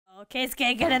Okay,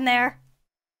 Skate, get in there.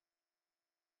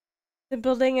 The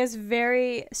building is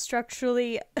very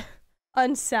structurally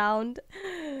unsound.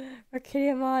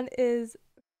 Digimon is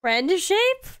friend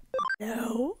shape?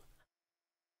 No.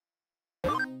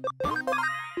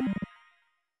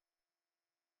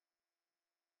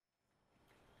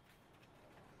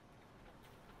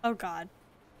 Oh god.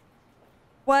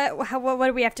 What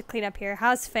do we have to clean up here?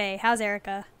 How's Fei? How's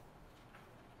Erica?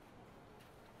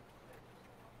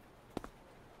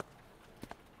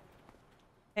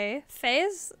 Okay,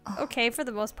 Fei's okay for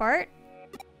the most part.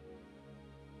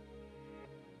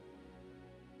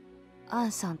 ア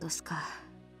ンさんとすか。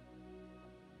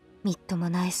みっとも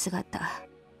ない姿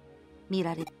見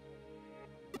られ。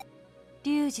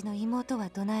リュウジの妹は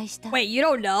どないした？ Wait, you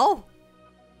don't know?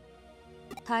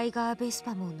 タイガーベス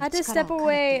パモンの Had to 力 step を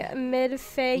借り away て mid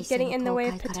Fei getting in the way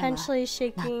of 店の公開からは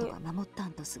potentially なんと shaking か守った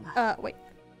んですが。wait.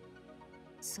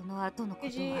 その後のこと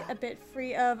Ryuji は a bit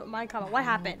free of mind comment. What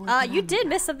happened? You did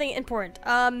miss something important.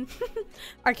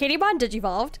 Arcadimon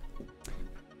digivolved.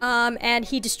 And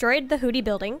he destroyed the Hudie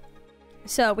building.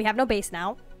 So we have no base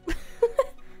now.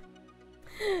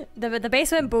 The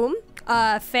base went boom.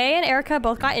 Fei and Erica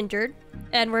both got injured.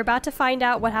 And we're about to find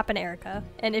out what happened to Erica.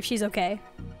 And if she's okay.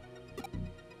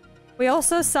 We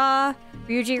also saw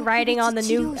Ryuji riding on the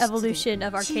new evolution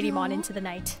of Arcadimon into the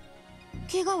night.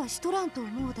 怪我はしとらんと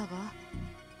思うだが。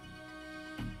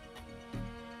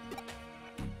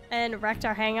 And wrecked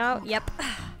our hangout. Yep.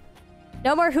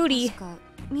 No more Hudie. 確か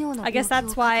妙な I 病 guess 気を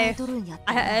that's 抱 why えとるんやっ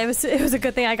たな。 it was a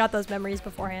good thing I got those memories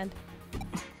beforehand.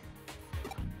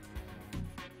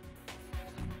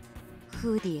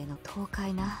 フーディへの倒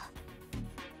壊な。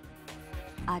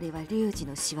あれはリュウジ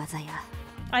の仕業や。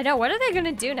 I know, what are they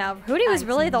gonna do now? Hudie was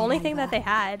really the only thing that they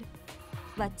had.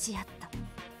 ワッチやった。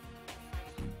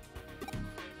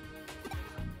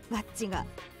ワッチが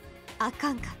あ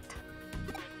かんかった。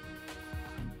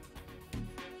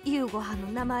夕ご飯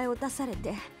の名前を出され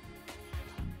て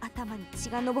頭に血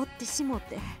が上ってしもう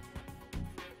て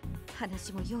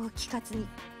話もよう聞かずに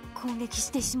攻撃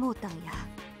してしもうたんや。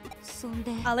そん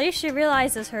で At least she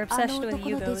realizes her あの obsession with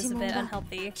男の Yugo デ is ジ a モン bit が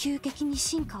unhealthy. 急激に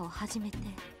進化を始めて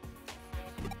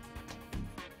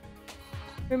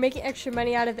We're making extra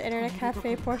money out of the internet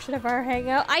cafe portion of our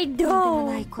hangout. I とんでも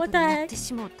な know! いこ What と the になっ heck? て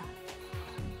しもうた。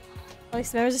 At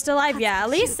least the members are still alive. Yeah, at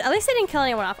least they didn't kill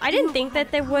anyone off. I didn't think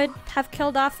that they would have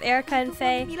killed off Erica and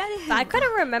Fei. But I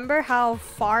couldn't remember how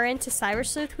far into Cyber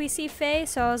Sleuth we see Fei,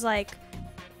 so I was like,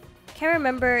 can't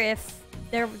remember if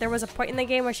there was a point in the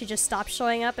game where she just stopped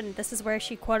showing up and this is where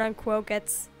she quote unquote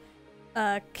gets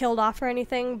killed off or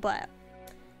anything, but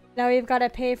now we've got to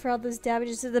pay for all those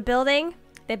damages to the building.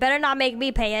 They better not make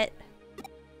me pay it.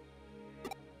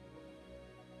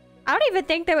 I don't even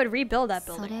think they would rebuild that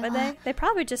building, would they? They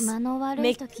probably just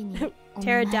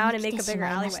tear it down and make a bigger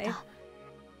alleyway.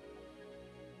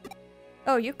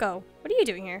 Oh, Yuko, what are you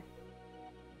doing here?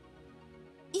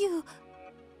 You.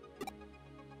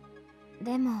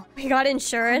 でも We got この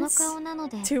insurance. 顔なの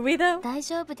で Do we though? 大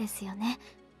丈夫ですよね、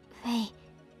フェイ。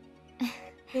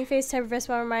 New face type of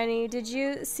while reminding you, did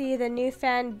you see the new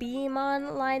fan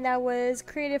Beamon line that was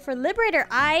created for Liberator?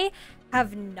 I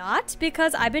have not,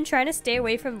 because I've been trying to stay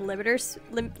away from Liberator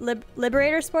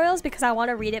spoils because I want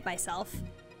to read it myself.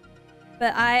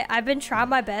 But I've been trying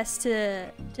my best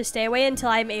to stay away until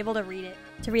I'm able to read it,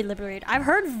 to read Liberator. I've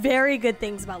heard very good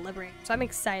things about Liberator, so I'm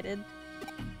excited.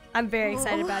 I'm very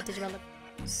excited about Digimon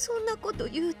Liberator. そんなこと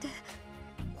言うて。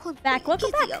 Back,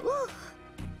 welcome back.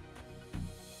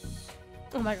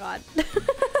 Oh my god.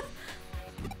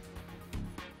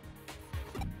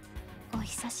 お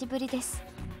久しぶりです。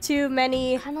 Too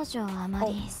many. 彼女をあま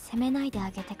り責めないであ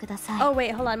げてください。 Oh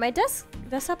wait, hold on. My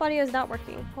desktop audio is not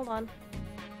working. Hold on.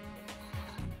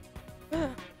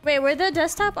 Wait, were the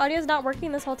desktop audios not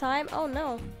working this whole time? Oh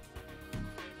no.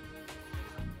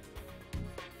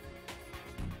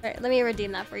 Alright, let me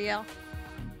redeem that for you.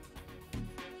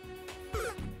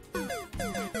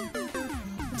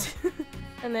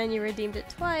 And then you redeemed it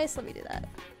twice. Let me do that.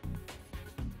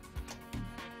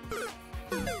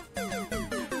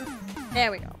 There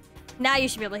we go. Now you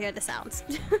should be able to hear the sounds.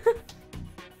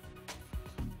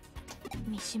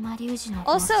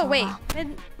 Also, wait.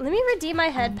 Let me redeem my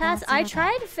head pads. I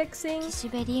tried fixing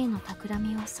my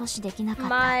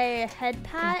head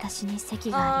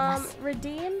pad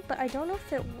redeem, but I don't know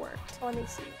if it worked. Let me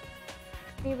see.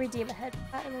 Let me redeem a head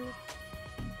pad and then...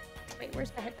 Wait,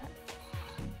 where's my head pad?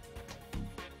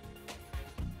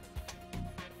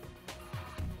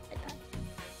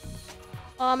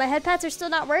 Oh, my head pads are still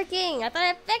not working. I thought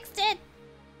I fixed it.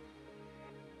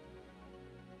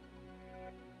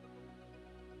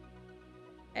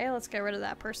 Okay, let's get rid of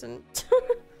that person.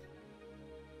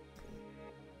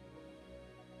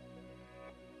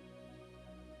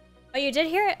 you did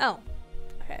hear it? Oh,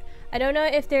 okay. I don't know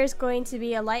if there's going to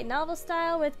be a light novel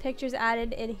style with pictures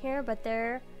added in here, but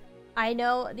I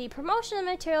know the promotional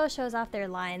material shows off their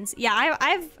lines. Yeah,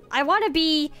 I want to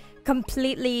be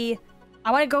completely...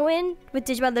 I want to go in with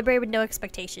Digimon Liberated with no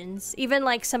expectations. Even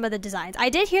like some of the designs. I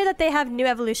did hear that they have new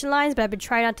evolution lines, but I've been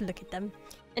trying not to look at them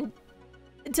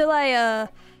until I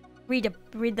read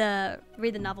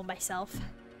the novel myself.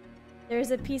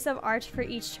 There's a piece of art for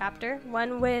each chapter.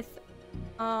 One with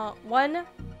one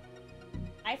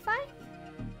Wi-Fi?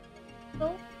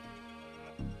 Cool.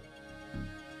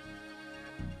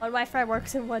 One Wi-Fi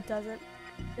works and one doesn't.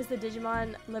 Is the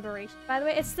Digimon Liberation. By the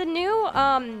way, it's the new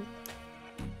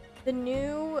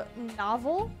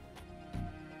novel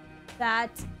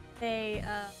that they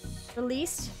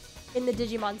released in the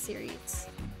Digimon series.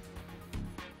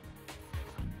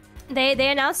 They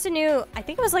announced a new, I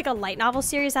think it was like a light novel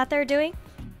series that they're doing,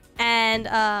 and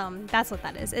that's what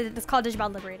that is. It's called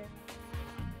Digimon Liberator.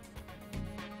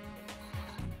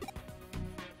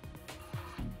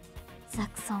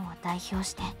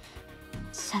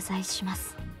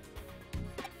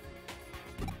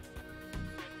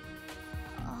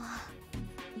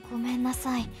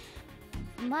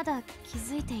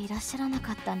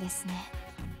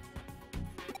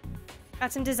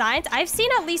 Got some designs. I've seen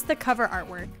at least the cover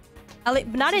artwork.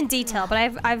 Not in detail, but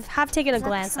I've taken a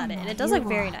glance at it, and it does look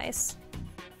very nice.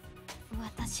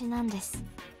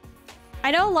 I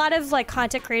know a lot of like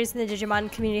content creators in the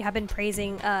Digimon community have been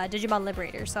praising Digimon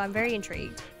Liberator, so I'm very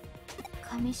intrigued.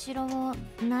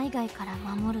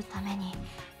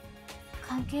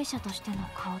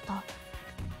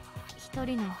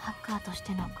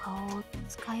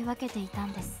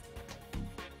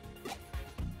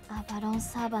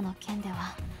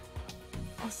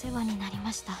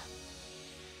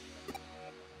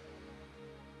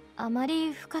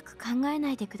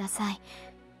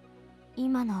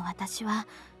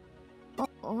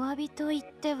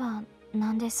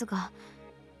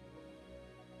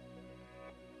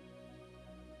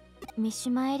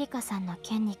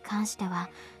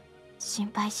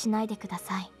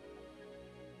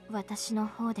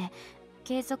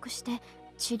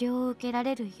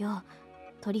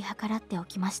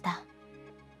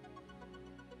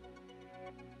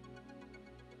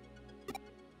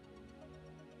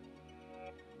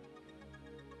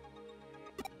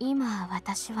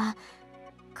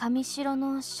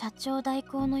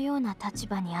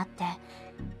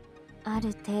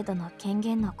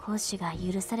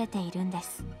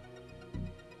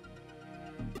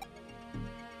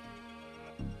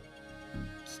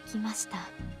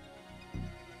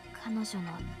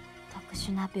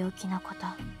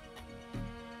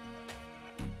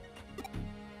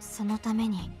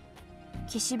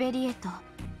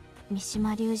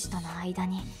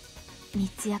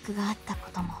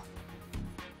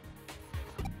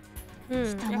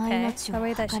 Okay, the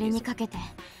way that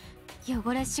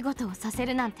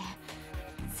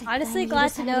honestly,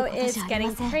 glad to know it's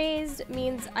getting praised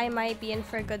means I might be in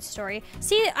for a good story.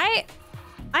 See,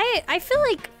 I feel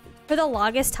like for the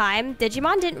longest time,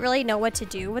 Digimon didn't really know what to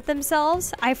do with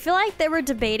themselves. I feel like they were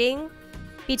debating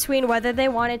between whether they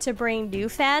wanted to bring new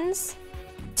fans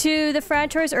to the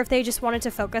franchise or if they just wanted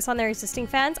to focus on their existing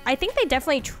fans. I think they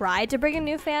definitely tried to bring in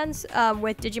new fans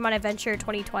with Digimon Adventure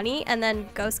 2020 and then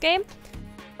Ghost Game,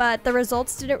 but the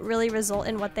results didn't really result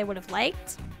in what they would have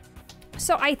liked.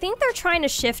 So I think they're trying to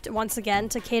shift once again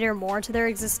to cater more to their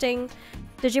existing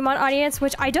Digimon audience,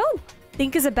 which I don't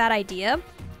think is a bad idea.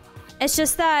 It's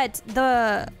just that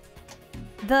the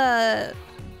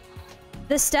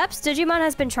steps Digimon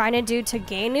has been trying to do to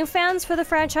gain new fans for the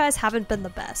franchise haven't been the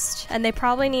best, and they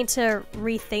probably need to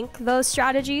rethink those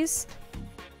strategies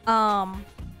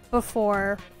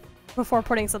before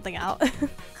putting something out.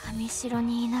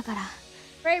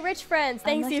 Great rich friends,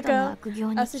 thanks Yuko.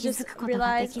 I also just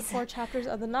realized 4 chapters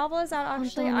of the novel is out.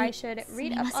 Actually, I should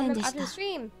read up on them after the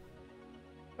stream.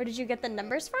 Where did you get the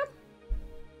numbers from?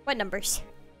 What numbers?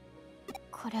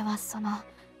 これはその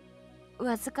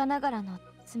わずかながらの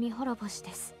罪滅ぼし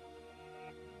です。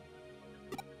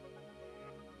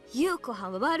優子は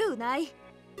んは悪うない。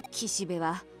岸辺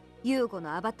は優子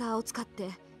のアバターを使っ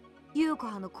て優子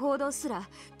はんの行動すら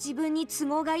自分に都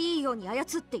合がいいように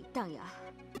操っていったんや。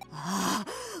あ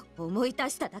あ、思い出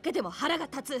しただけでも腹が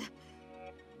立つ。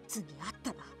次あっ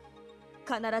た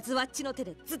ら必ずわっちの手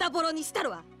でズタボロにしたる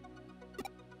わ。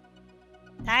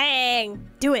 Dang!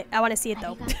 Do it! I want to see it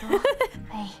though.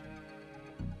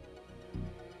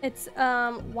 It's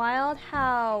wild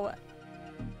how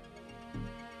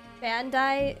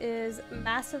Bandai is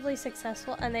massively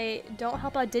successful and they don't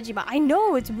help out Digimon. I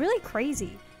know, it's really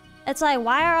crazy. It's like,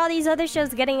 why are all these other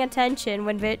shows getting attention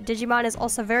when Digimon is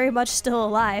also very much still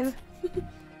alive?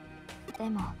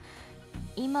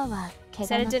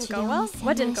 Said it didn't go well?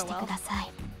 What didn't go well?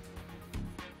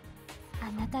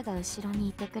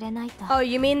 Oh,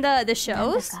 you mean the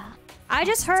shows? I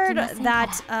just heard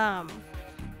that,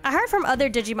 I heard from other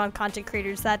Digimon content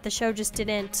creators that the show just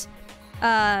didn't,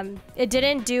 it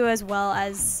didn't do as well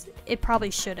as it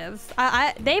probably should have.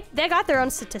 They got their own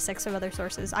statistics from other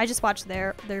sources. I just watched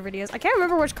their videos. I can't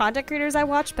remember which content creators I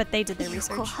watched, but they did their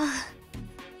research.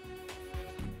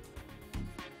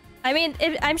 I mean,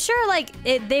 I'm sure like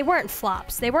they weren't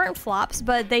flops. They weren't flops,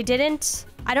 but they didn't.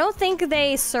 I don't think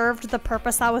they served the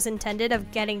purpose that was intended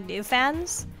of getting new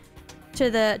fans to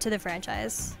the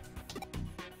franchise.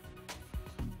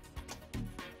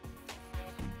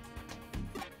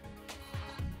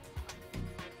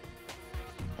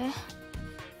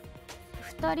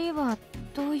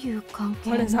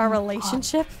 What is our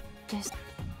relationship?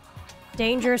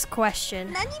 Dangerous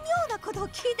question.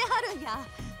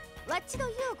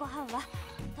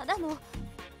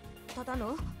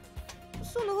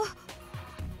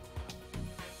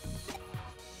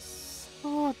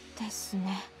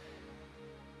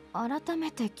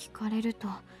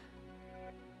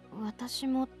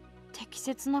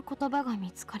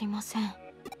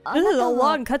 This is a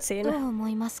long cutscene.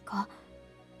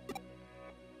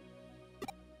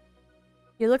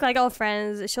 You look like old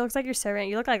friends. She looks like your servant.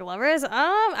 You look like lovers.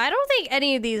 I don't think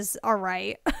any of these are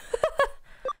right.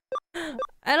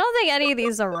 I don't think any of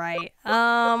these are right.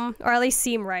 Or at least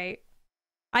seem right.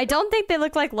 I don't think they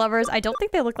look like lovers. I don't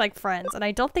think they look like friends. And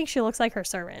I don't think she looks like her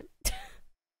servant.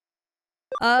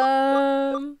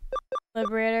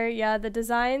 Liberator. Yeah, the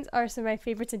designs are some of my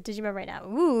favorites in Digimon right now.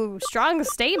 Ooh, strong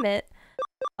statement.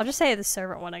 I'll just say the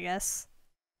servant one, I guess.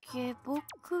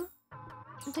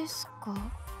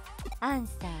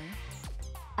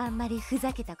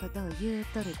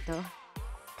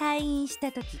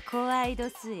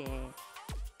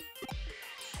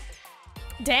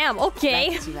 Damn,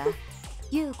 okay.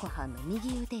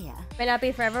 May not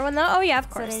be for everyone though. Oh yeah, of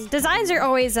course. Designs are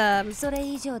always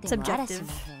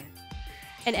subjective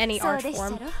in any art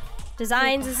form.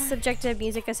 Designs is subjective,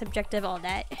 music is subjective, all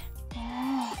that.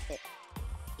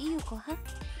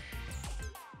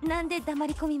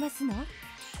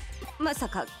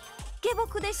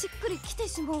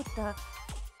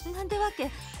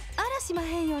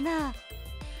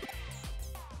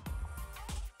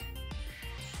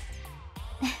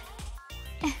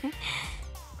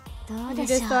 You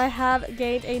just thought I have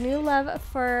gained a new love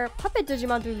for Puppet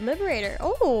Digimon through Liberator.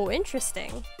 Oh,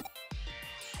 interesting.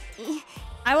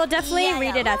 I will definitely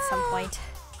read it at some point.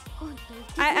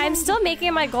 I'm still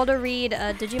making my goal to read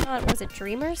Digimon, was it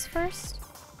Dreamers first?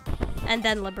 And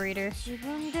then Liberator.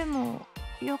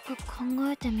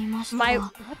 My,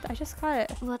 what? I just got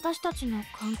it.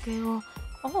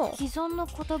 Oh.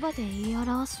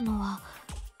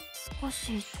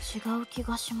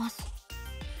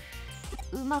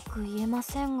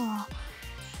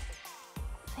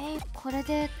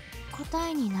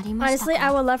 Honestly,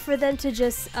 I would love for them to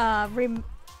just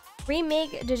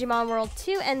remake Digimon World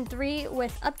 2 and 3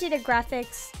 with updated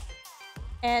graphics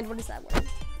and what is that word?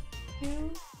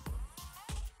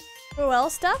 OL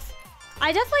stuff.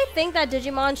 I definitely think that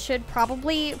Digimon should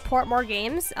probably port more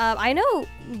games. I know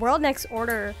World Next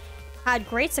Order had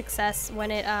great success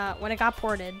when it got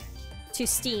ported to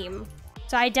Steam.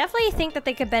 So I definitely think that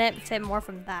they could benefit more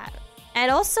from that. And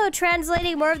also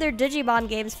translating more of their Digimon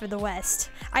games for the West.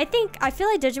 I feel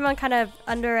like Digimon kind of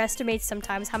underestimates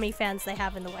sometimes how many fans they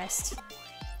have in the West.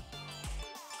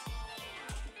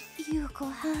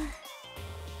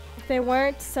 If they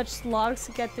weren't such slogs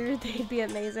to get through, they'd be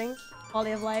amazing.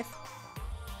 Quality of life.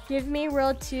 Give me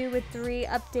World 2 with 3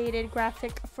 updated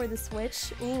graphic for the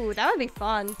Switch. Ooh, that would be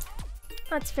fun.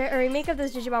 That's fair. A remake of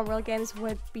those Digimon World games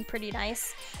would be pretty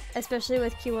nice, especially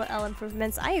with QOL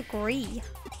improvements. I agree.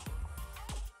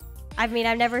 I mean,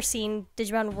 I've never seen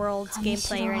Digimon World's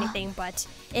gameplay or anything, but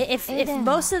if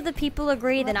most of the people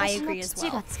agree, then I agree as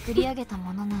well.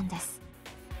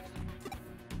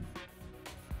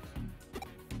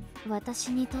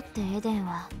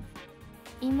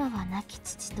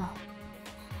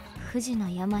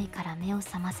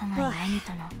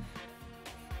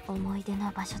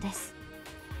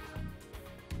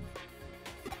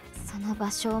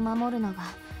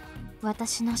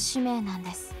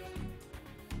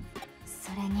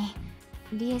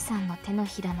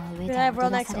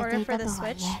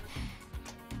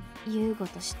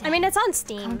 I mean, it's on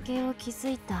Steam.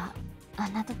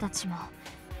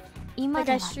 Like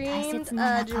I streamed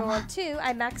Digimon 2,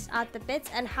 I maxed out the bits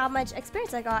and how much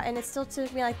experience I got, and it still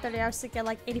took me like 30 hours to get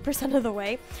like 80% of the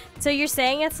way. So you're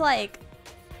saying it's like...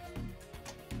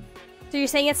 So you're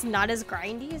saying it's not as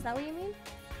grindy? Is that what you mean?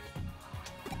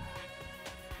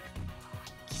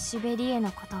 岸辺理恵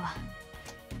のことは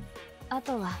あ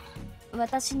とは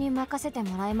私に任せて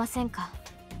もらえませんか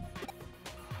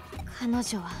彼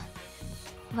女は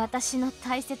私の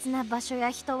大切な場所や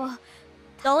人を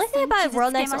The only thing about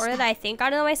World Next Order that I think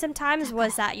got annoyed sometimes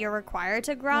was that you're required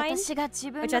to grind,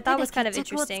 which I thought was kind of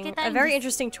interesting. A very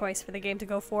interesting choice for the game to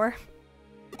go for.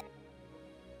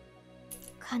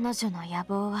 彼女の野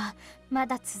望はま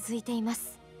だ続いていま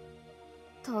す。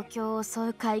東京を襲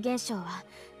う怪現象は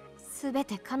すべ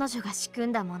て彼女が仕組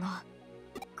んだもの。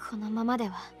このままで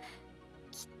は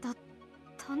きっと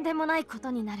とんでもないこ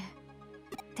とになる。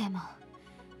でも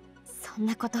そん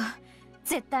なこと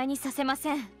絶対にさせま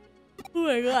せん。 Oh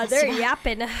my god, they're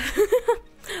yapping.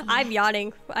 I'm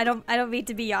yawning. I don't mean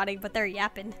to be yawning, but they're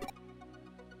yapping.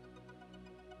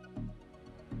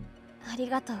 あり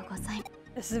がとうございます。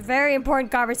 This is a very important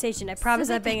conversation. I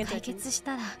promise I'm paying attention.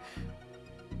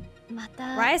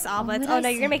 Rice omelets? Oh no,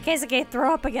 you're gonna make Keisuke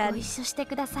throw up again.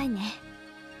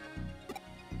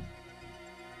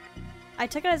 I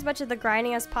took out as much of the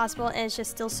grinding as possible and it's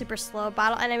just still super slow.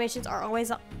 Battle animations are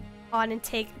always on and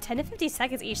take 10 to 50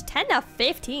 seconds each. 10 to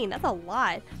 15? That's a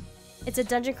lot. It's a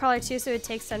dungeon crawler too, so it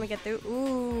takes time to get through.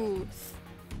 Ooh.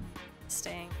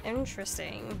 Interesting.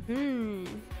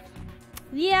 Interesting.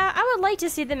 Yeah, I would like to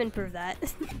see them improve that.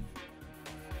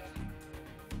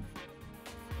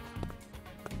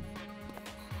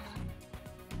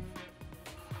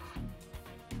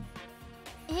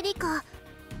 Erika,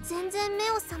 全然目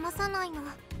を覚まさないの。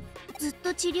ずっ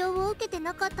と治療を受けて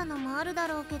なかったのもあるだ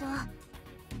ろうけど、や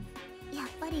っ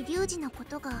ぱりリュウジのこ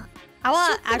とが I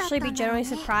will actually be generally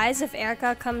surprised if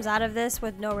Erika comes out of this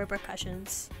with no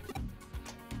repercussions.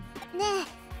 ね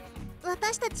え、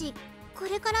私たちこ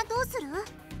れからどうする?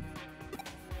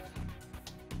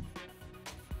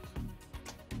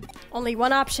 Only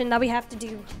one option that we have to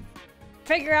do.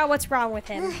 Figure out what's wrong with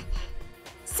him.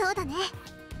 そうだね。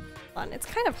 Hold on, it's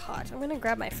kind of hot. I'm gonna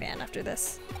grab my fan after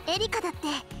this. エリカだって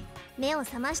目を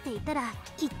覚ましていたら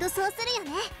きっとそうする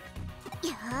よね。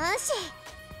よーし、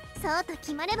そうと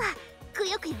決まればく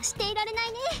よくよしていられな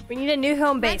いね。 We need a new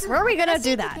home base. Where are we gonna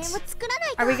do that?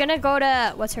 Are we gonna go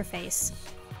to what's her face?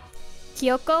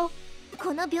 Kyoko?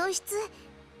 この病室、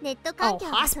ネット環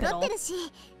境が揃ってるし、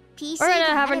PC が We're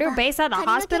gonna have a new base at the hospital?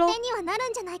 仮の拠点にはなる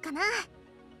んじゃないかな。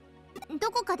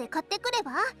どこかで買ってくれ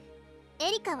ば?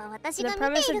 The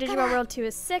premise of Digimon World 2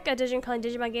 is sick. A Digimon calling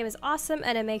Digimon game is awesome,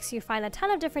 and it makes you find a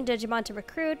ton of different Digimon to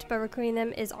recruit, but recruiting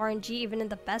them is RNG even in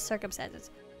the best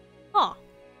circumstances. Huh.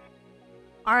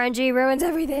 RNG ruins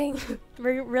everything.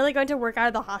 We're really going to work out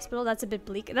of the hospital? That's a bit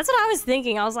bleak. That's what I was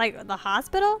thinking. I was like, the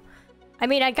hospital? I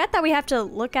mean, I get that we have to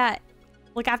look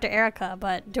after Erika,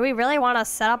 but do we really want to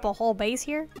set up a whole base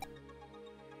here?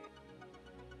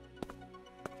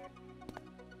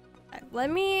 Let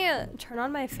me turn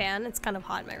on my fan. It's kind of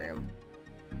hot in my room.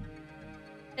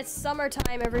 It's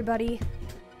summertime, everybody.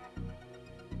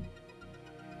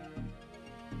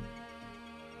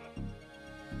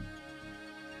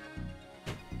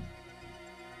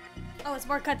 Oh, it's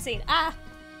more cutscene. Ah!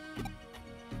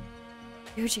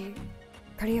 Ryuji,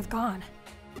 where do you have gone?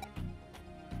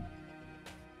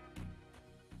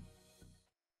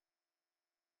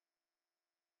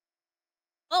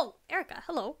 Oh, Erika,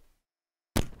 hello.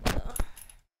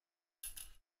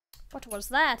 What was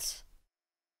that?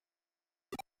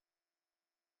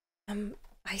 Am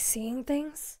I seeing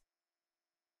things?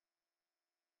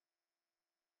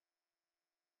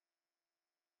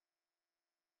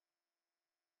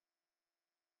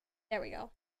 There we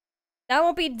go. I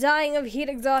won't be dying of heat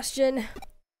exhaustion.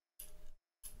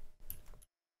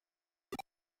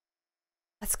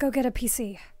 Let's go get a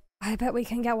PC. I bet we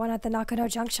can get one at the Nakano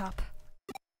junk shop.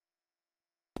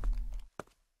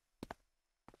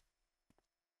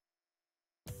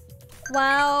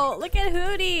 Wow, look at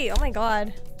Hudie! Oh my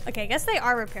god. Okay, I guess they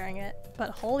are repairing it,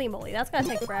 but holy moly, that's gonna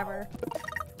take forever.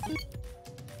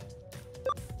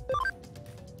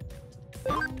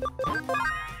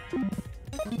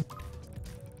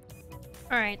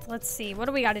 Alright, let's see. What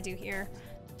do we gotta do here?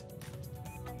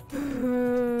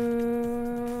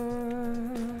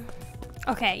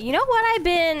 Okay, you know what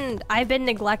I've been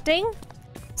neglecting?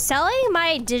 Selling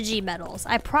my Digimedals.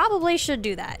 I probably should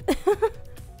do that.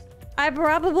 I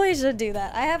probably should do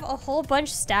that. I have a whole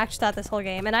bunch stacked throughout this whole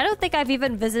game, and I don't think I've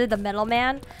even visited the Metal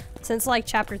Man since like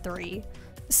chapter 3.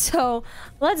 So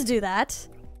let's do that.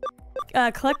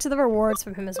 Collect the rewards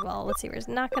from him as well. Let's see, where's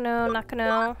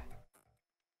Nakano?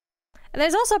 And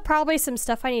there's also probably some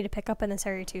stuff I need to pick up in this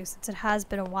area too, since it has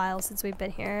been a while since we've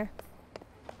been here.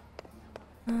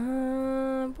 Let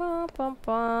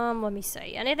me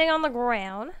see. Anything on the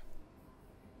ground?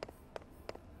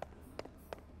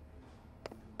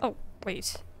 Oh,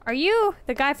 wait. Are you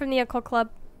the guy from the occult club?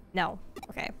 No.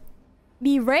 Okay.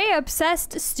 Mireille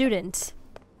obsessed student.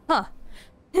 Huh.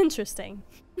 Interesting.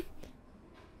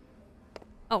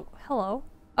 Oh, hello.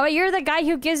 Oh, you're the guy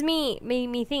who gives me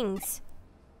things.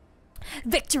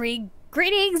 Victory,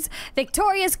 greetings,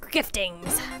 victorious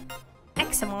giftings.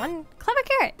 Excellent. Clever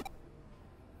carrot.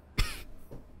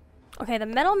 Okay, the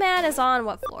metal man is on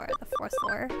what floor? The 4th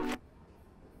floor.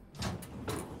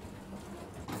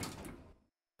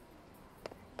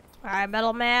 Alright,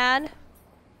 metal man.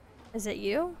 Is it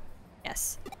you?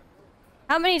 Yes.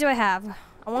 How many do I have?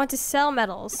 I want to sell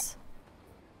metals.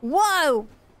 Whoa!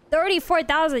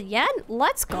 34,000 yen?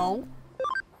 Let's go.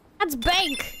 That's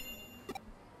bank.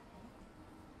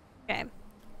 Okay.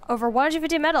 Over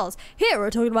 150 metals. Here, we're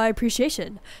talking my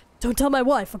appreciation. Don't tell my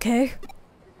wife, okay?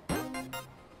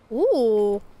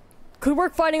 Ooh. Good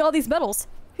work finding all these metals.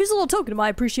 Here's a little token of my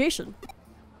appreciation.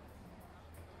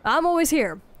 I'm always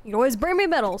here. You can always bring me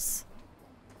medals.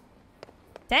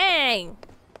 Dang.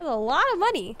 That's a lot of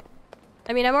money.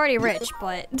 I mean, I'm already rich,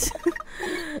 but...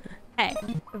 Hey,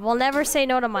 we'll never say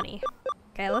no to money.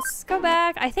 Okay, let's go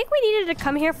back. I think we needed to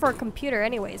come here for a computer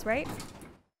anyways, right?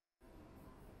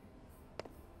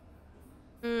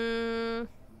 Or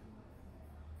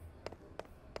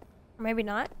maybe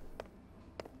not.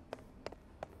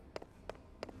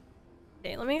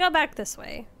 Okay, let me go back this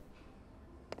way.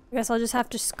 I guess I'll just have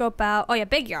to scope out. Oh yeah,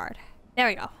 big yard. There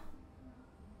we go.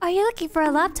 Are you looking for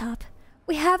a laptop?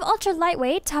 We have ultra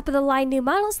lightweight, top of the line new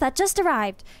models that just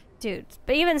arrived. Dude,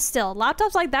 but even still,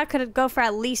 laptops like that could go for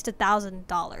at least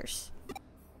 $1,000.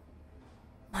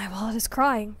 My wallet is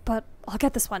crying, but I'll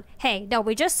get this one. Hey, no,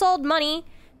 we just sold money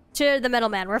to the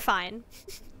middleman. We're fine.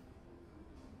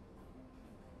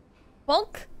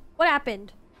 Bonk? What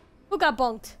happened? Who got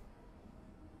bonked?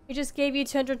 We just gave you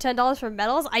 $210 for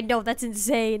metals? I know, that's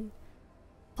insane.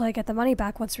 Will I get the money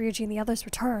back once Ryuji and the others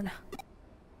return?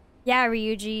 Yeah,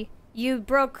 Ryuji. You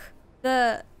broke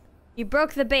the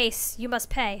base. You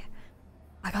must pay.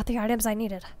 I got the items I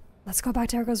needed. Let's go back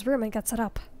to Ergo's room and get set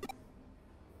up.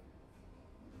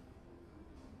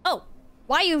 Oh!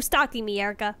 Why are you stalking me,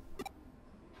 Erica?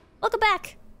 Welcome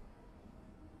back!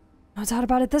 No doubt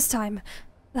about it this time.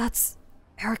 That's...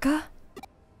 Erica?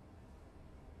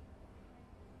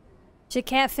 She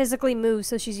can't physically move,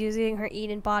 so she's using her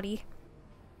eaten body.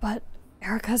 But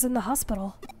Erica's in the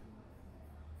hospital.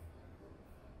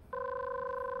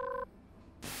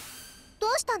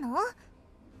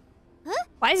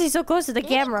 Why is he so close to the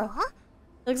camera?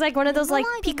 Looks like one of those like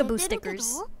peekaboo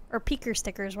stickers. Or peeker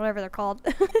stickers, whatever they're called.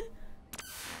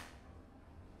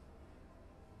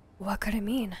 What could it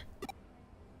mean?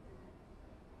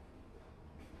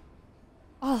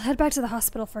 I'll head back to the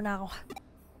hospital for now.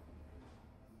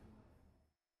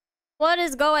 What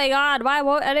is going on? Why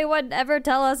won't anyone ever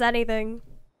tell us anything?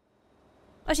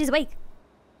 Oh, she's awake.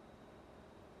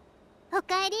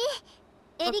 Okay.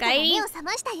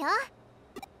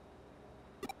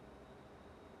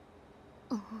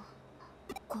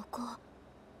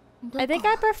 I think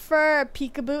I prefer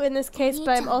peekaboo in this case, but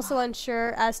I'm also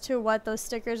unsure as to what those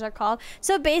stickers are called.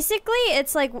 So basically,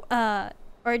 it's like, or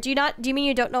do you mean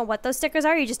you don't know what those stickers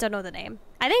are? Or you just don't know the name?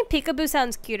 I think peekaboo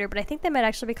sounds cuter, but I think they might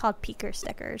actually be called peeker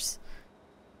stickers.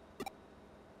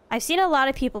 I've seen a lot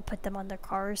of people put them on their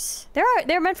cars.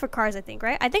 They're meant for cars, I think,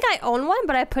 right? I think I own one,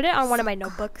 but I put it on one of my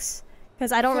notebooks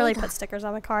because I don't really put stickers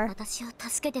on my car. The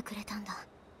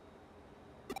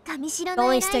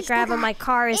only sticker I have on my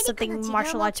car is something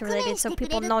martial arts related, so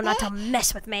people know not to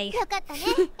mess with me.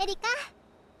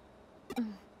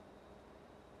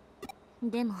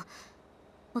 でも、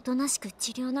おとなしく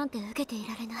治療なんて受けてい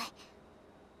られない。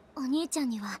お兄ちゃん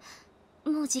には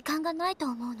もう時間がないと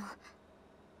思うの。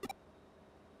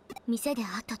店で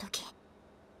会った時、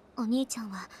お兄ちゃん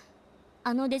は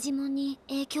あのデジモンに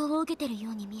影響を受けてる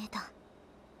ように見えた。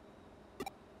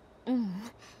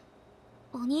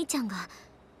お兄ちゃんが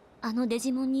あのデ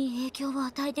ジモンに影響を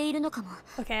与えているのかも。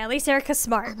Okay, at least Erica's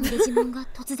smart. あのデジモンが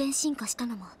突然進化した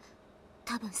のも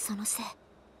多分そのせい。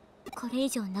これ以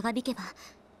上長引けば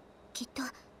きっと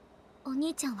お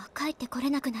兄ちゃんは帰ってこれ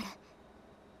なくなる。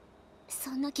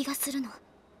そんな気がするの。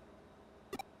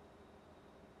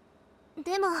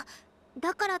でも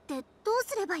だからってどう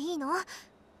すればいいの？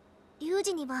ユー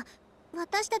ジには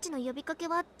私たちの呼びかけ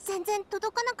は全然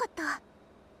届かなかった。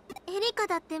エリカ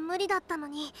だって無理だったの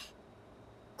に、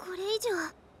これ以上。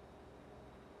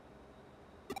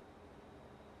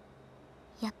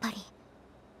やっぱり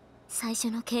最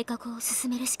初の計画を進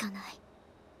めるしかない。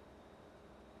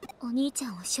お兄ち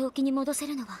ゃんを正気に戻せ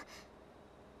るのは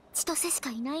千歳しか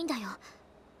いないんだよ。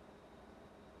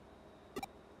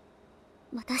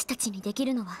私たちにでき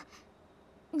るのは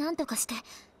何とかして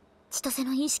千歳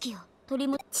の意識を取り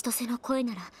戻千歳の声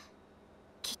なら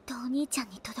きっとお兄ちゃん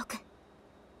に届く。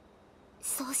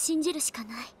そう信じるしか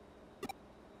ない。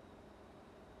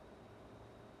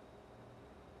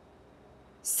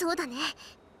そうだね。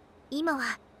今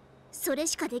はそれ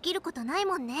しかできることない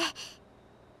もんね。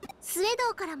スウェー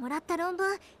ドからもらった論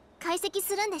文解析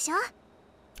するんでしょ？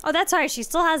 Oh, that's right. She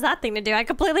still has that thing to do. I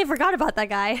completely forgot about that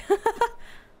guy.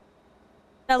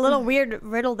 That little weird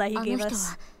riddle that he gave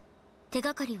us. 手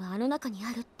がかりはあの中に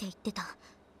あるって言ってた。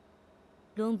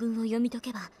論文を読み解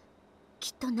けば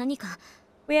きっと何か。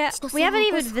We haven't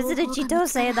even visited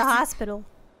Chitose in the hospital.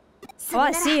 Oh,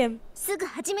 I see him. すぐ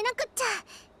始めなくっちゃ。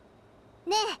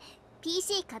ねえ、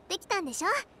PC 買ってきたんでしょ？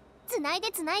つない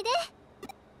でつないで。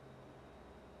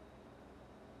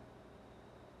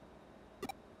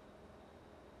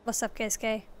What's up,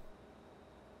 KSK?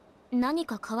 何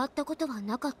か変わったことは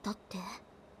なかったって。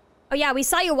Oh yeah, we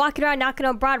saw you walking around knocking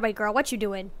on Broadway, girl. What you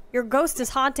doing? Your ghost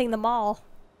is haunting the mall.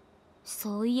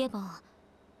 そういえば、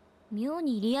妙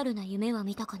にリアルな夢は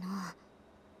見たかな。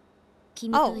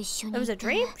君 Oh, と一緒に it was a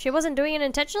dream? She wasn't doing it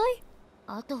intentionally?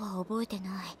 あとは覚えて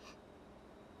ない。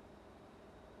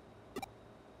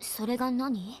それが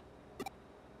何？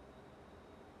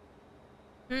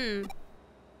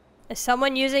 Is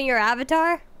someone using your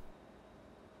avatar?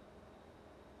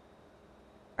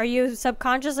 Are you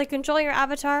subconsciously controlling your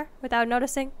avatar without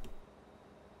noticing?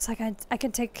 It's like I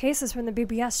can take cases from the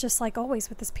BBS just like always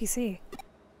with this PC.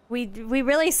 We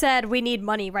really said we need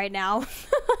money right now.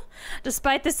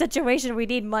 Despite the situation, we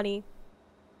need money.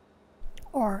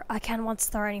 Or I can't once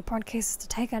there are any porn cases to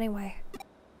take anyway.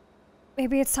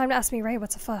 Maybe it's time to ask Mirai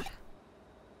what's afoot.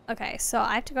 Okay, so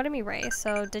I have to go to Mirai.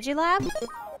 So Digilab?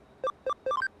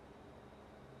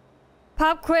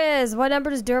 Pop quiz. What number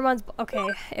does Durumon's... Okay,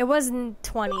 it wasn't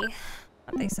 20.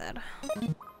 What they said.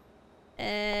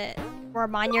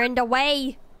 Ramon, you're in the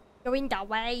way. You're in the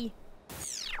way.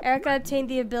 Erica obtained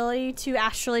the ability to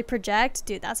astrally project.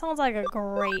 Dude, that sounds like a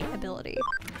great ability.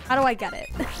 How do I get it?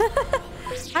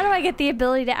 How do I get the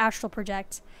ability to astral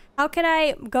project? How can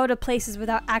I go to places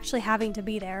without actually having to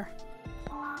be there?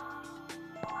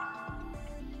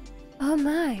 Oh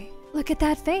my, look at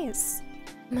that face.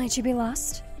 Might you be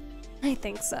lost? I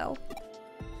think so.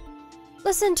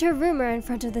 Listen to a rumor in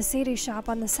front of the CD shop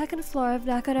on the second floor of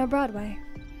Nakano Broadway.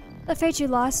 The fate you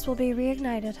lost will be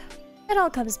reignited. It all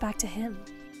comes back to him.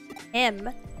 Him?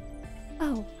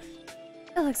 Oh,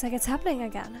 it looks like it's happening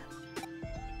again.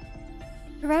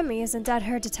 Remy isn't at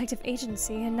her detective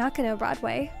agency in Nakano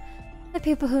Broadway. The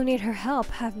people who need her help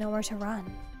have nowhere to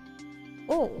run.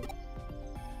 Oh.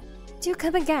 Do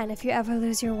come again if you ever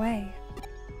lose your way.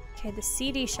 Okay, the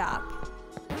CD shop.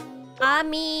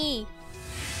 Ami!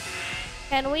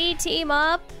 Can we team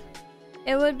up?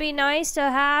 It would be nice to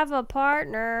have a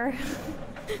partner.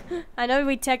 I know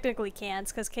we technically can't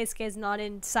because Keisuke is not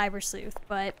in Cyber Sleuth,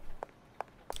 but...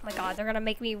 Oh my god, they're gonna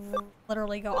make me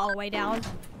literally go all the way down.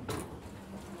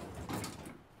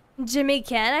 Jimmy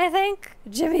Ken, I think?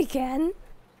 Jimmy Ken?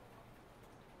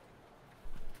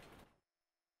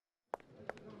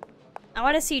 I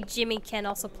want to see Jimmy Ken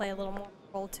also play a little more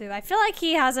role too. I feel like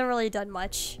he hasn't really done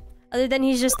much. Other than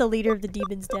he's just the leader of the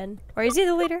Demon's Den. Or is he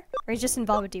the leader? Or he's just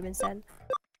involved with Demon's Den?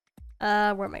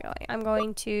 Where am I going? I'm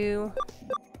going to...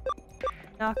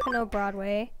 Nakano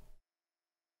Broadway.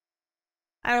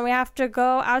 And we have to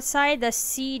go outside the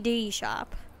CD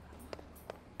shop.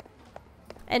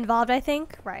 Involved, I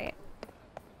think? Right.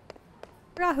 I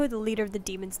forgot who the leader of the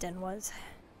Demon's Den was.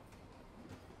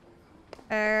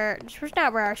 This was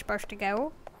not where I was supposed to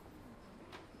go.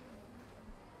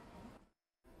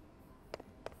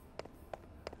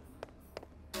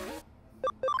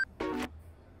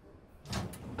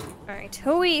 Alright,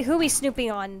 who we snooping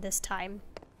on this time?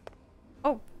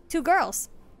 Oh, two girls.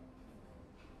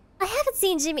 I haven't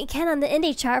seen Jimmy Ken on the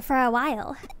indie chart for a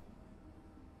while.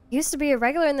 Used to be a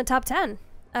regular in the top 10.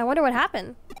 I wonder what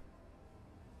happened.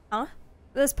 Huh?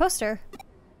 This poster.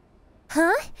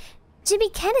 Huh? Jimmy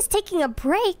Ken is taking a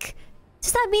break?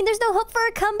 Does that mean there's no hope for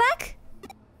a comeback?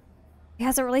 He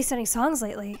hasn't released any songs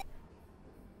lately.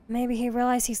 Maybe he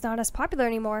realized he's not as popular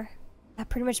anymore. That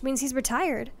pretty much means he's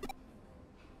retired.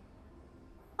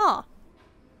 Huh.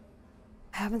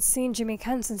 I haven't seen Jimmy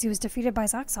Ken since he was defeated by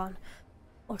Zaxxon.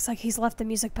 Looks like he's left the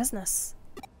music business.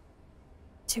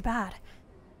 Too bad.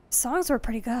 Songs were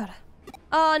pretty good.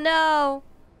 Oh no!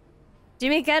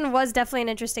 Jimmy Ken was definitely an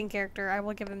interesting character. I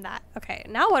will give him that. Okay,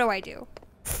 now what do I do?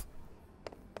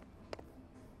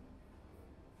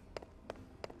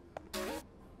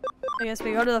 I guess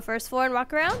we go to the first floor and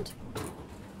walk around.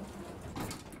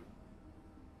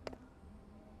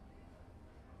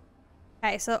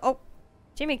 Okay, so oh,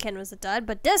 Jimmykin was a dud,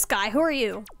 but this guy, who are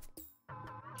you?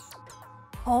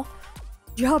 Oh,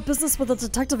 you have business with a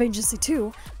detective agency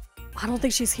too. I don't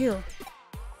think she's here.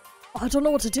 I don't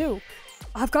know what to do.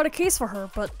 I've got a case for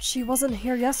her, but she wasn't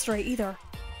here yesterday either.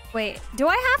 Wait, do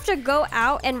I have to go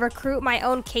out and recruit my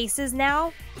own cases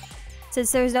now?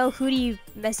 Since there's no Hudie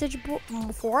message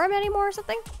forum anymore or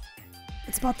something?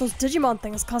 It's about those Digimon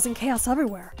things causing chaos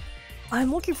everywhere.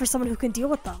 I'm looking for someone who can deal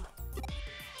with them.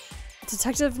 A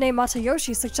detective named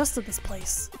Matayoshi suggested this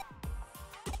place.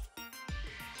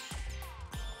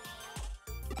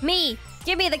 Me!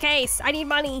 Give me the case! I need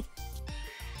money!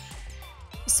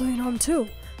 So you know him too.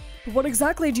 But what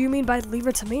exactly do you mean by leave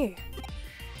it to me?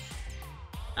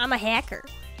 I'm a hacker.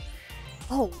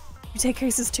 Oh, you take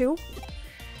cases too?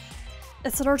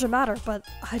 It's an urgent matter, but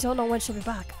I don't know when she'll be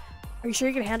back. Are you sure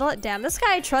you can handle it? Damn, this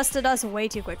guy trusted us way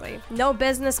too quickly. No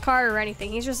business card or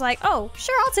anything. He's just like, oh,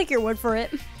 sure, I'll take your word for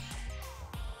it.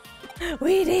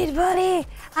 We need money!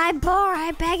 I'm poor,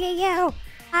 I'm begging you!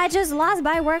 I just lost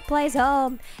my workplace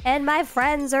home, and my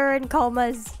friends are in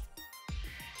comas.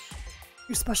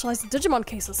 You specialize in Digimon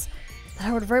cases. Then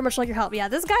I would very much like your help. Yeah,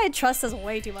 this guy trusts us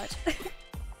way too much.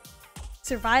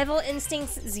 Survival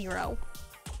instincts 0.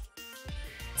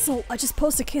 So, I just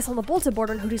posted a case on the bulletin board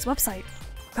on Hudie's website.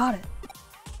 Got it.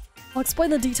 I'll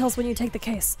explain the details when you take the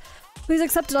case. Please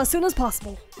accept it as soon as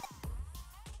possible.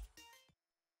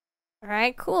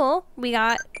 Alright, cool. We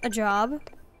got a job.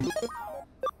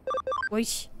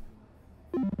 Whoosh.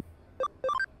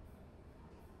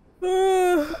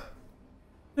 Let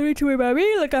me worry about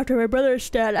me, look after my brother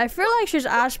instead. I feel like she's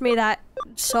asked me that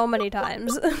so many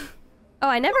times. Oh,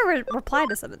 I never replied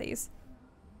to some of these.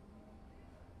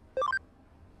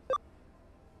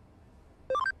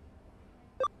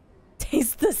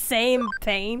 Taste the same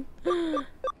pain.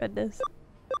 Goodness.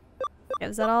 Okay,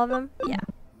 was that all of them? Yeah.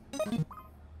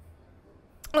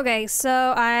 Okay,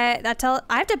 so I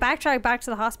have to backtrack back to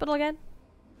the hospital again?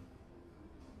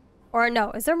 Or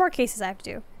no, is there more cases I have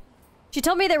to do? She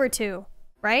told me there were 2,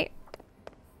 right?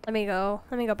 Let me go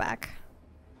back.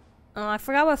 Oh, I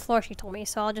forgot what floor she told me,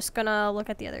 so I'm just gonna look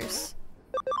at the others.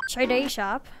 Trade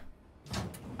shop.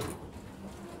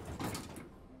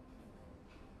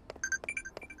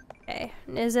 Okay,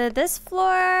 is it this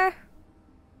floor?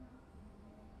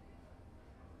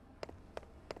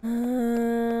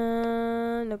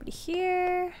 Nobody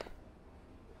here.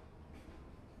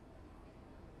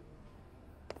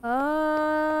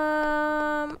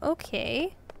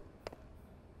 Okay.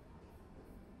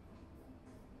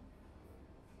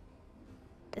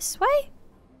 This way?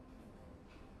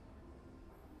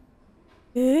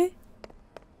 Eh?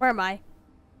 Where am I?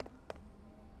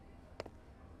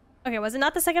 Okay, was it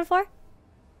not the second floor?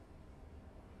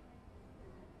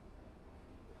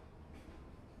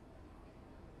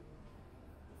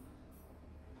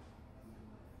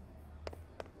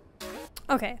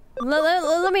 Okay,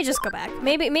 let me just go back.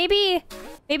 Maybe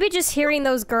just hearing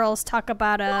those girls talk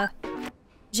about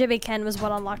Jimmy Ken was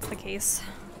what unlocked the case.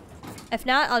 If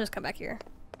not, I'll just come back here.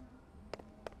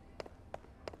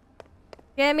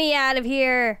 Get me out of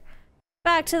here!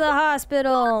 Back to the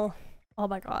hospital! Oh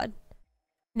my god.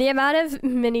 The amount of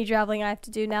mini traveling I have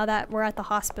to do now that we're at the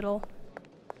hospital.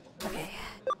 Okay.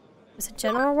 Was it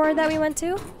general ward that we went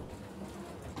to?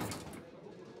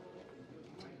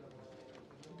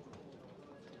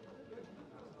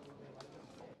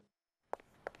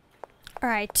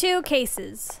 Alright, 2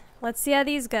 cases. Let's see how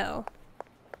these go.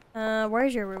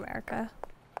 Where's your room, Erica?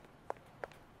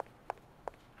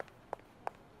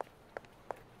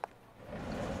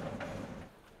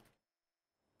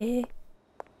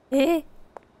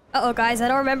 Uh-oh, guys, I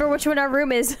don't remember which one our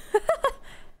room is.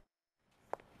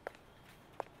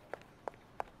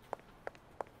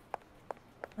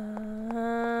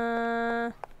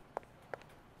 Okay,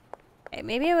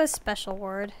 maybe it was special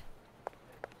ward.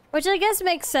 Which I guess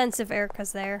makes sense if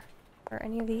Erica's there. Or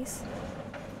any of these.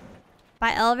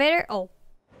 By elevator? Oh.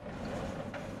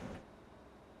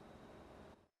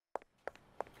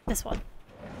 This one.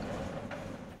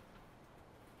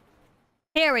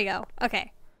 Here we go.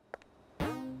 Okay.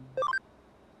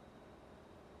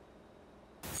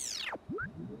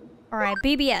 Alright,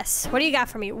 BBS. What do you got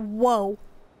for me? Whoa.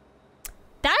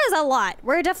 That is a lot.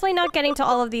 We're definitely not getting to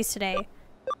all of these today.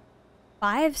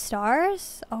 5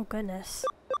 stars? Oh, goodness.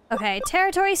 Okay,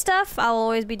 territory stuff I'll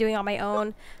always be doing on my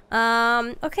own.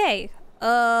 Okay.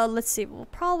 Let's see. We'll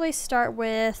probably start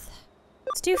with...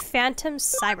 Let's do Phantom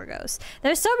Cyber Ghost.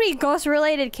 There's so many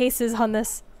ghost-related cases on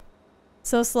this.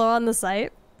 So slow on the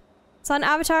site. Saw an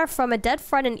avatar from a dead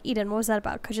friend in Eden. What was that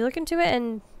about? Could you look into it?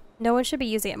 And no one should be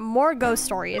using it. More ghost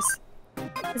stories.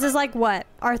 This is like what?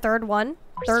 Our third one?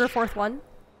 Third or fourth one?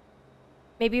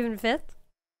 Maybe even fifth?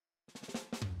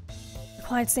 The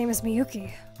client's name is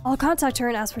Miyuki. I'll contact her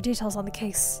and ask for details on the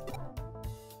case.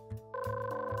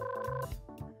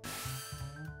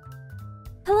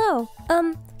 Hello.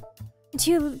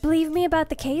 Do you believe me about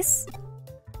the case?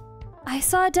 I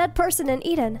saw a dead person in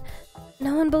Eden.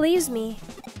 No one believes me.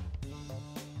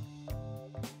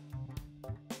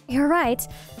 You're right.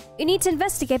 You need to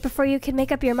investigate before you can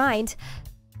make up your mind.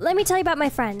 Let me tell you about my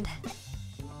friend.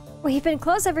 We've been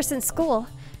close ever since school.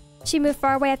 She moved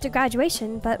far away after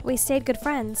graduation, but we stayed good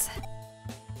friends.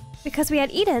 Because we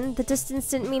had Eden, the distance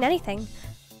didn't mean anything.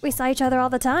 We saw each other all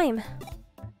the time.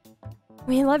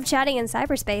 We loved chatting in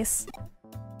cyberspace.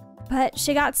 But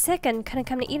she got sick and couldn't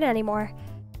come to Eden anymore.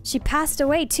 She passed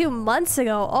away 2 months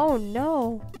ago. Oh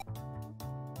no.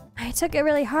 I took it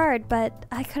really hard, but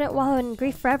I couldn't wallow in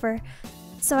grief forever.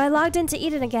 So I logged into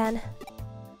Eden again.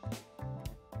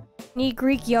 Need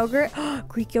Greek yogurt?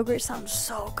 Greek yogurt sounds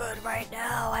so good right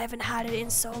now. I haven't had it in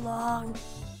so long.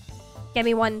 Get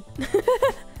me one.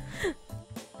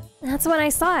 That's when I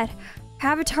saw it. Her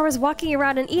avatar was walking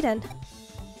around in Eden.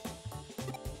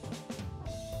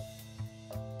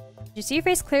 Did you see her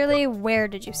face clearly? Where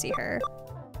did you see her?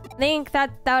 I think that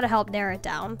would have helped narrow it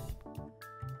down.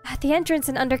 At the entrance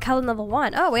in Undercover level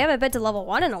 1. Oh, we haven't been to level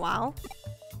 1 in a while.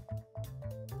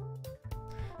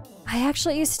 I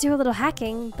actually used to do a little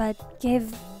hacking, but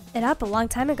gave it up a long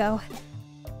time ago.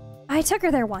 I took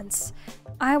her there once.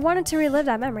 I wanted to relive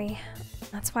that memory.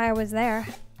 That's why I was there.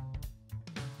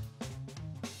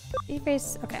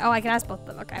 Face. Okay. Oh, I can ask both of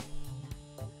them. Okay.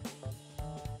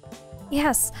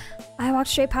 Yes, I walked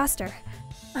straight past her.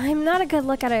 I'm not a good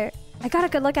look at her. I got a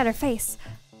good look at her face.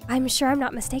 I'm sure I'm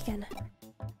not mistaken.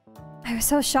 I was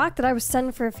so shocked that I was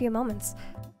stunned for a few moments.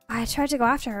 I tried to go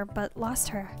after her, but lost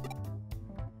her.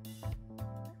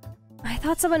 I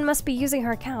thought someone must be using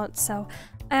her account, so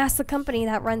I asked the company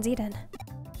that runs Eden.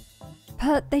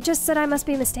 But they just said I must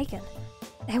be mistaken.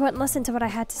 They wouldn't listen to what I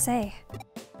had to say.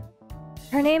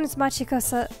 Her name's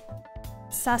Machiko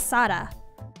Sasada.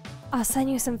 I'll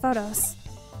send you some photos.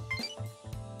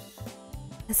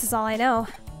 This is all I know.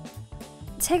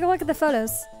 Take a look at the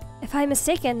photos. If I'm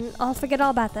mistaken, I'll forget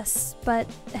all about this. But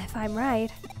if I'm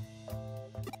right...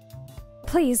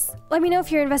 Please, let me know if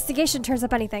your investigation turns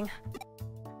up anything.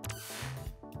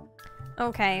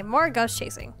 Okay, more ghost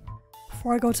chasing.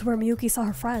 Before I go to where Miyuki saw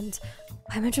her friend,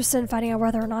 I'm interested in finding out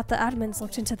whether or not the admins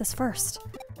looked into this first.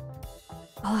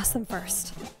 I'll ask them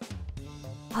first.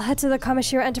 I'll head to the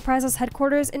Kamishiro Enterprises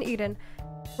headquarters in Eden.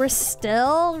 We're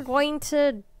still going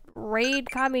to raid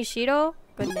Kamishiro?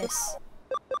 Goodness.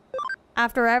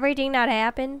 After everything that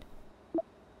happened?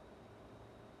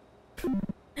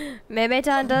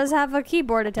 Meme-tan does have a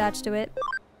keyboard attached to it.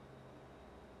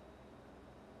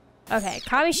 Okay,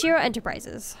 Kamishiro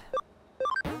Enterprises.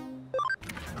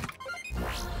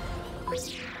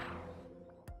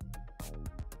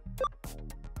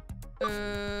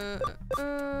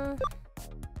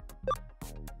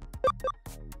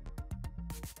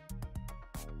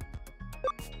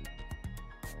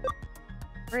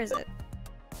 Where is it?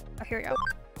 Oh, here we go.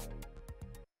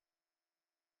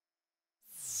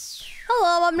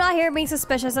 Hello, I'm not here being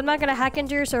suspicious. I'm not gonna hack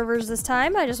into your servers this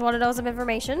time. I just want to know some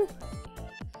information.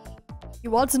 You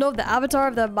want to know if the avatar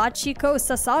of the Machiko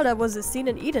Sasada was seen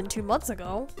in Eden 2 months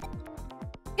ago?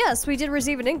 Yes, we did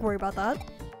receive an inquiry about that.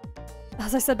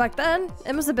 As I said back then,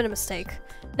 it must have been a mistake.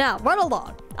 Now, run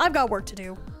along. I've got work to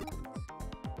do.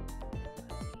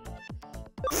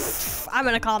 I'm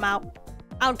gonna call him out.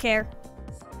 I don't care.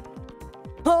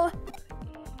 Huh?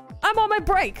 I'm on my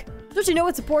break! Don't you know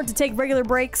it's important to take regular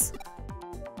breaks?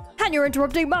 And you're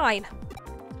interrupting mine!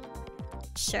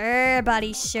 Sure,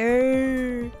 buddy,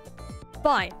 sure.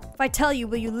 Fine. If I tell you,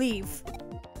 will you leave?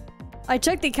 I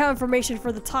checked the account information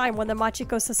for the time when the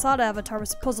Machiko Sasada avatar was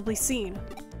supposedly seen.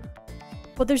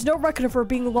 But there's no record of her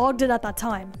being logged in at that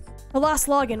time. Her last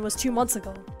login was 2 months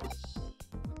ago.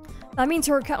 That means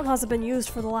her account hasn't been used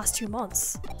for the last 2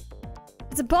 months.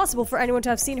 It's impossible for anyone to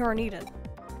have seen her in Eden.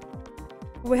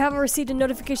 We haven't received a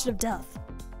notification of death.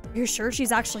 Are you sure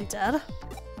she's actually dead?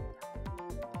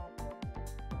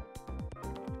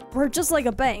 We're just like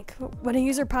a bank. When a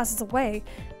user passes away,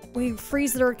 we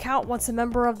freeze their account once a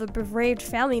member of the bereaved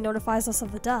family notifies us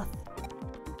of the death.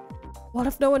 What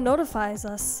if no one notifies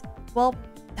us? Well,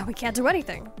 then we can't do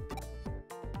anything.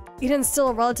 Eden's still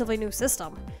a relatively new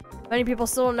system. Many people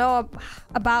still don't know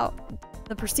about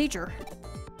the procedure.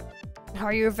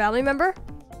 Are you a family member?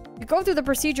 If you go through the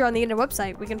procedure on the Eden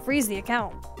website, we can freeze the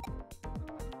account.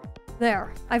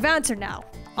 There, I've answered now.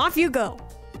 Off you go.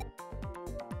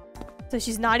 So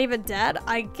she's not even dead?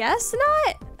 I guess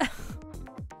not.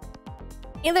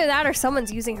 Either that or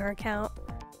someone's using her account.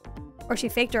 Or she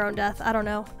faked her own death, I don't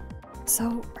know.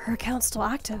 So her account's still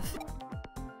active.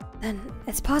 Then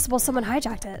it's possible someone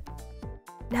hijacked it.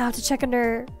 Now I have to check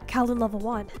under Kowloon level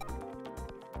 1.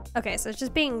 Okay, so it's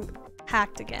just being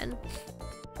hacked again.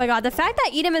 Oh my god, the fact that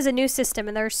Edom is a new system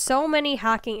and there are so many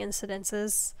hacking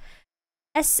incidences.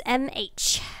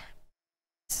 SMH.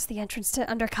 This is the entrance to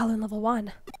under Kowloon level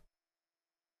 1.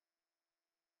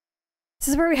 This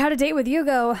is where we had a date with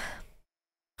Yugo.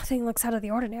 Nothing looks out of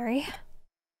the ordinary.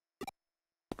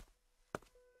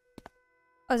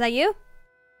 Oh, is that you?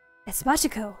 It's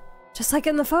Machiko, just like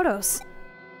in the photos.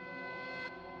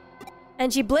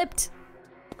 And she blipped.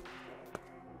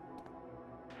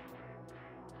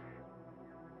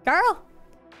 Girl!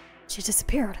 She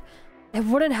disappeared. It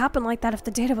wouldn't happen like that if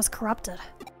the data was corrupted.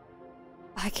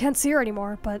 I can't see her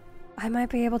anymore, but I might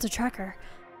be able to track her.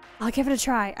 I'll give it a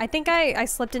try. I think I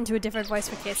slipped into a different voice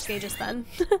for KSK just then.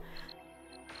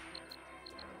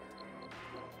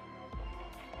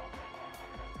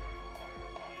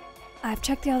 I've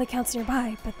checked the other accounts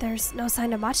nearby, but there's no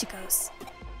sign of Machiko's.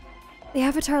 The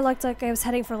avatar looked like I was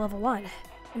heading for level 1. It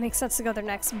makes sense to go there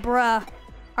next. Bruh.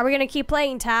 Are we gonna keep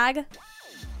playing tag?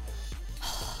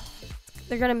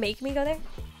 They're gonna make me go there?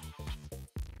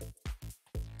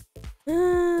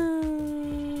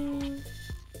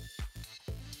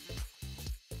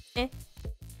 Eh.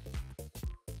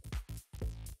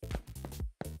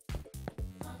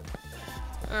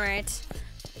 Alright.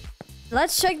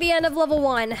 Let's check the end of level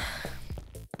 1.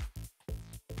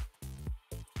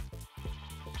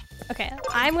 Okay,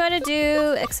 I'm gonna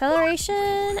do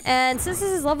acceleration, and since this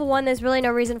is level 1, there's really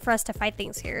no reason for us to fight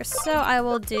things here. So I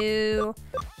will do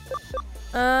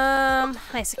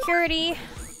high security.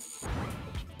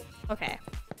 Okay.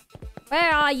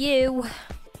 Where are you?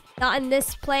 Not in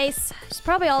this place. It's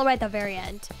probably all the way at the very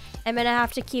end. I'm gonna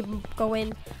have to keep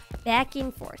going back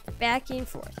and forth, back and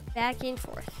forth, back and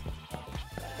forth.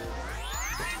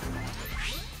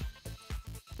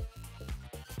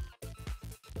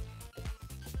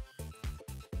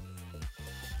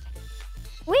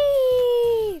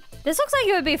 Whee! This looks like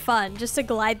it would be fun, just to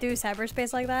glide through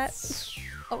cyberspace like that.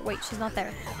 Oh, wait, she's not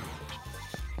there.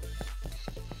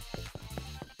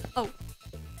 Oh.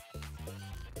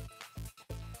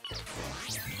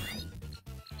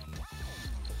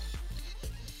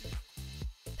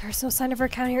 There's no sign of her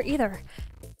account here either.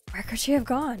 Where could she have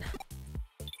gone?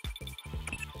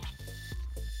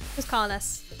 Who's calling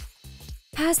us?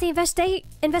 How's the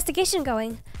investigation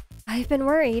going? I've been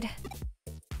worried.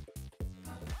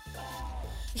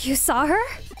 You saw her?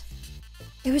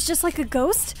 It was just like a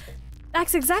ghost?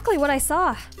 That's exactly what I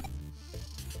saw.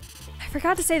 I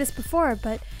forgot to say this before,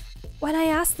 but when I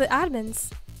asked the admins,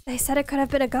 they said it could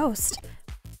have been a ghost.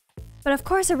 But of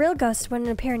course a real ghost wouldn't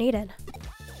appear in Eden.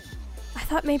 I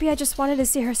thought maybe I just wanted to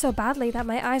see her so badly that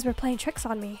my eyes were playing tricks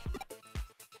on me.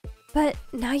 But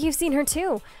now you've seen her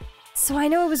too, so I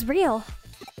know it was real.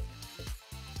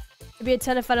 It'd be a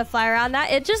ton of fun to fly around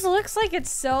that. It just looks like it's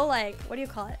so like, what do you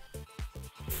call it?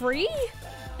 Free?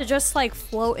 To just like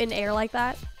float in air like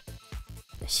that.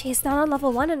 She's not on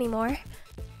level 1 anymore.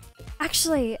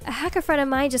 Actually, a hacker friend of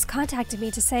mine just contacted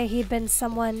me to say he'd seen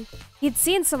someone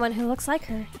who looks like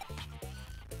her.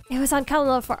 It was on Kowloon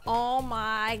level 4. Oh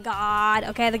my god.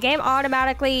 Okay, the game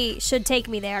automatically should take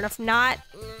me there, and if not,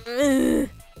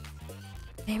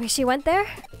 maybe she went there?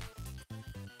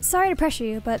 Sorry to pressure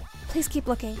you, but please keep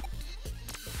looking.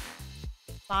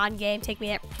 Come on, game, take me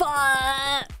there.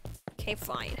 Fuck. Okay,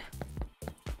 fine.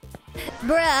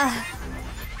 Bruh.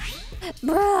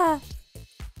 Bruh.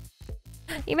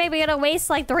 You made me gonna waste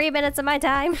like 3 minutes of my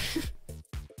time.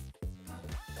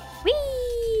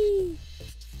 Whee!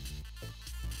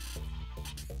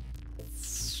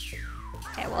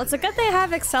 Okay, well, it's a good thing I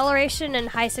have acceleration and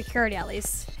high security at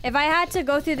least. If I had to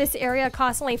go through this area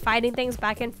constantly fighting things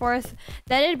back and forth,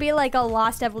 then it'd be like a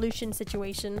lost evolution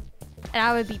situation. And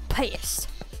I would be pissed.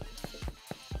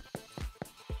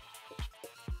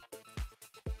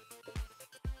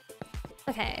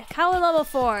 Okay, Kowloon level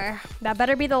 4. That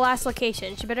better be the last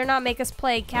location. She better not make us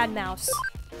play cat and mouse.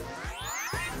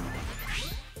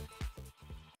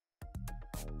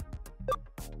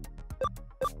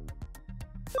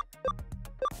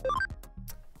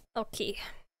 Okay.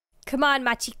 Come on,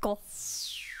 Machiko.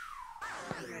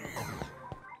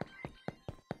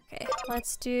 Okay,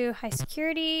 let's do high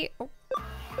security. Oh.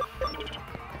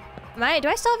 Do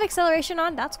I still have acceleration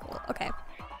on? That's cool. Okay.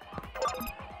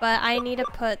 But I need to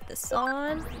put this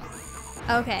on.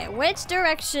 Okay, which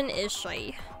direction is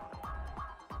she?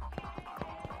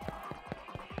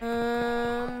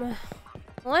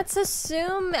 Let's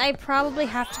assume I probably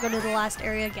have to go to the last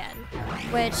area again.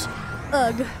 Which,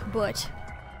 ugh, but.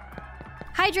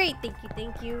 Hydrate, thank you,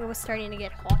 thank you. It was starting to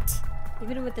get hot.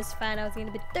 Even with this fan, I was getting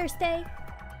a bit thirsty.